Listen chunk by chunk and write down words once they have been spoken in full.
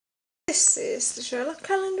This is the Sherlock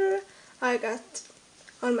calendar I got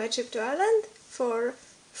on my trip to Ireland for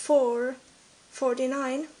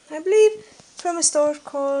 $4.49, I believe, from a store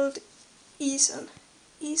called EAH.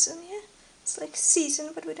 EAH, yeah? It's like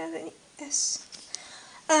season but without any S.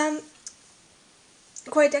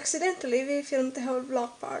 Quite accidentally we filmed the whole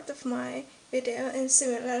vlog part of my video in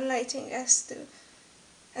similar lighting as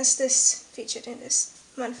this featured in this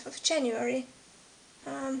month of January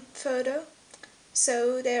photo.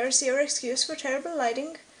 So there's your excuse for terrible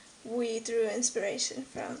lighting. We drew inspiration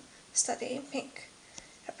from studying pink,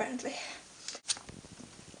 apparently.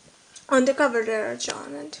 On the cover there are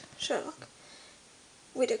John and Sherlock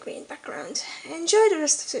with a green background. Enjoy the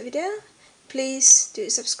rest of the video. Please do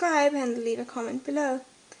subscribe and leave a comment below.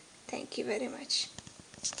 Thank you very much.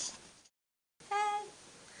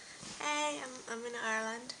 Hey, I'm in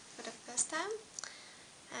Ireland for the first time,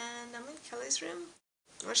 and I'm in Kelly's room.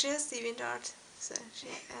 Well, she has DeviantArt, so she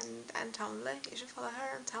and Tumblr. You should follow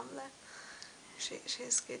her on Tumblr.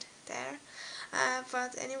 She's good there.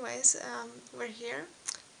 But anyways, we're here,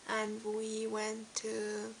 and we went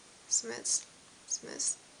to Smith's.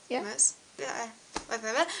 Yeah. Yeah,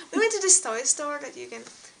 whatever. We went to this toy store that you can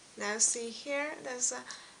now see here. There's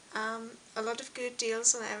a lot of good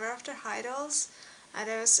deals on Ever After High dolls.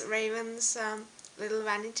 There's Raven's little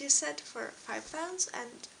vanity set for £5,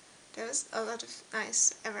 and there's a lot of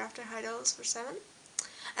nice Ever After High dolls for £7.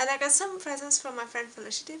 And I got some presents from my friend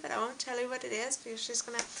Felicity, but I won't tell you what it is because she's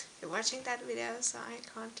gonna be watching that video, so I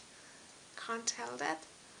can't tell that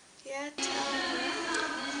yet.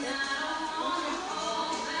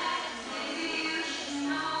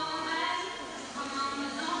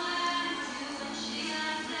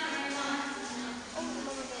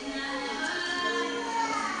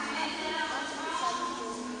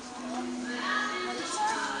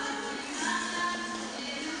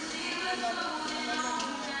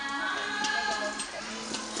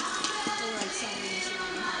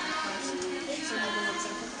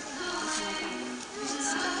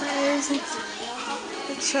 Crazy.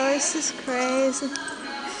 The choice is crazy.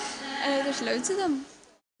 There's loads of them.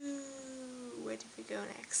 Where did we go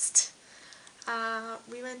next?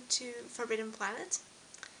 We went to Forbidden Planet,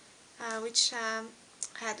 which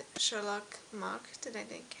had Sherlock mug that I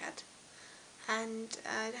didn't get, and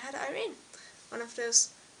it had Irene, one of those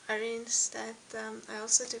Irenes that I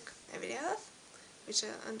also took a video of, which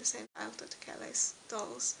are on the same file to Kelly's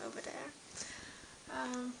dolls over there,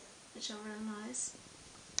 which are real nice.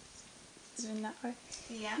 Is it in that way?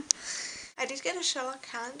 Yeah. I did get a Sherlock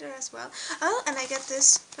calendar as well. Oh, and I got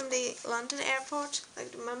this from the London airport.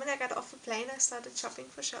 Like the moment I got off the plane, I started shopping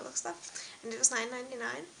for Sherlock stuff, and it was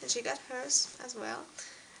 $9.99, and she got hers as well.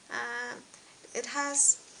 It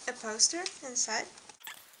has a poster inside.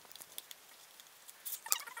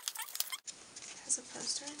 It has a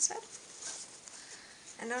poster inside,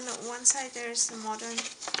 and on one side there's a modern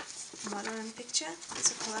picture.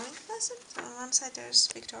 It's a coloring closet. So on one side there's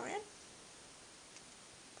Victorian.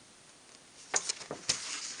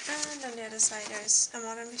 And on the other side there's a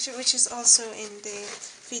modern picture, which is also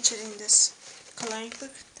featured in this coloring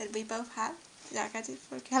book that we both have. Yeah, I got it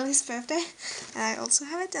for Kelly's birthday, and I also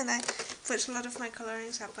have it, and I put a lot of my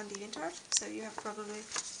colorings up on DeviantArt, so you have probably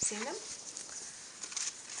seen them.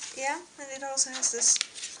 Yeah, and it also has this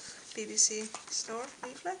BBC store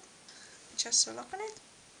leaflet, which has Sherlock on it.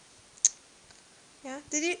 Yeah,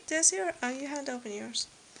 oh, you haven't opened yours.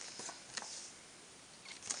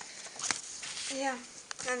 Yeah.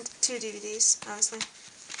 And 2 DVDs, obviously.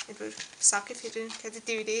 It would suck if you didn't get the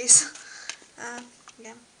DVDs.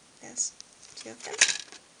 Yeah, there's 2 of them.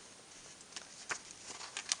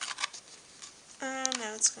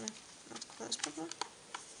 Now it's gonna not close properly.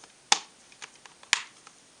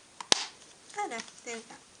 Oh no, there we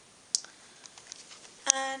go.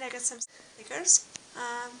 And I got some stickers.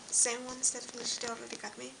 Same ones that Felicity already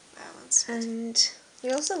got me once. And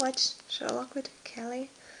we also watched Sherlock with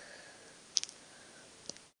Kelly.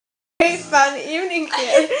 Very fun evening here.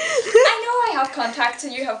 I know I have contacts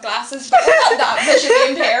and you have glasses, but we're not that visually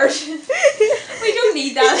impaired. We don't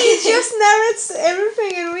need that. It just narrates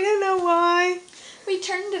everything and we don't know why. We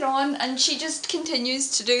turned it on and she just continues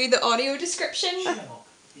to do the audio description. Sherlock,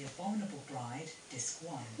 the Abominable Bride, Disc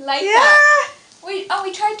 1. Like that. We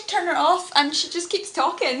tried to turn her off and she just keeps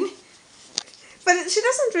talking. But she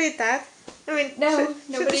doesn't read that. I mean, no,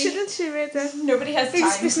 nobody. Shouldn't she read that? Nobody has time.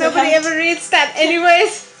 Because nobody ever reads that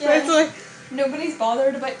anyways. Yeah. So it's like, nobody's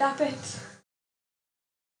bothered about that bit.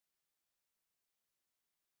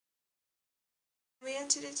 we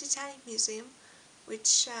went to the Titanic Museum,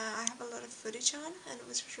 which I have a lot of footage on, and it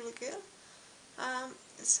was really good.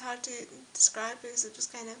 It's hard to describe because it was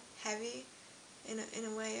kind of heavy in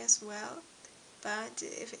a way as well. But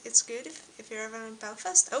if it's good if you're ever in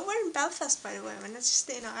Belfast. Oh, we're in Belfast, by the way. We're not just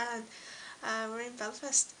in Ireland. We're in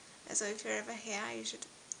Belfast. So if you're ever here, you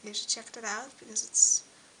should check that out because it's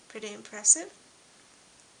pretty impressive.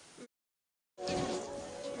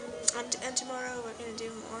 And tomorrow we're gonna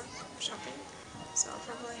do more shopping. So I'll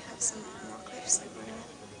probably have some more clips. Like we're gonna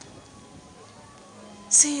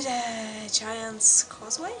see the Giant's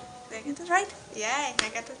Causeway. Did I get that right? Yeah, I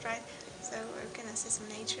got that right. So we're gonna see some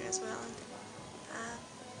nature as well. And,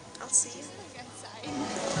 I'll see you.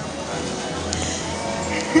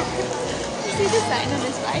 You see the sign on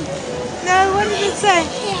his bike? No, what did it say?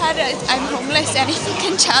 He had a "I'm homeless, any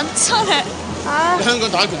fucking chance" on it.香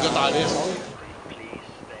港打拳腳大你手。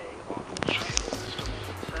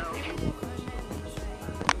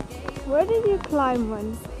Where did you climb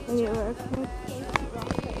when you were a kid?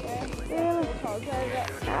 Really?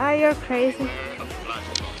 Ah, you're crazy.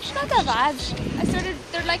 It's not that bad.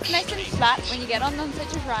 They're like nice and flat when you get on them, so I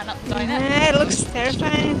just ran up and down it. Yeah, it looks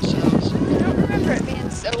terrifying. I don't remember it being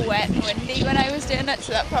so wet and windy when I was doing it,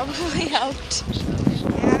 so that probably helped.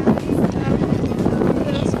 Yeah.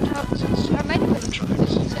 It doesn't help. I might have been shit. It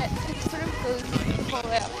sort of goes all the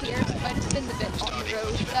way up here. It might have been the bit on the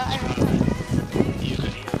road that I remember.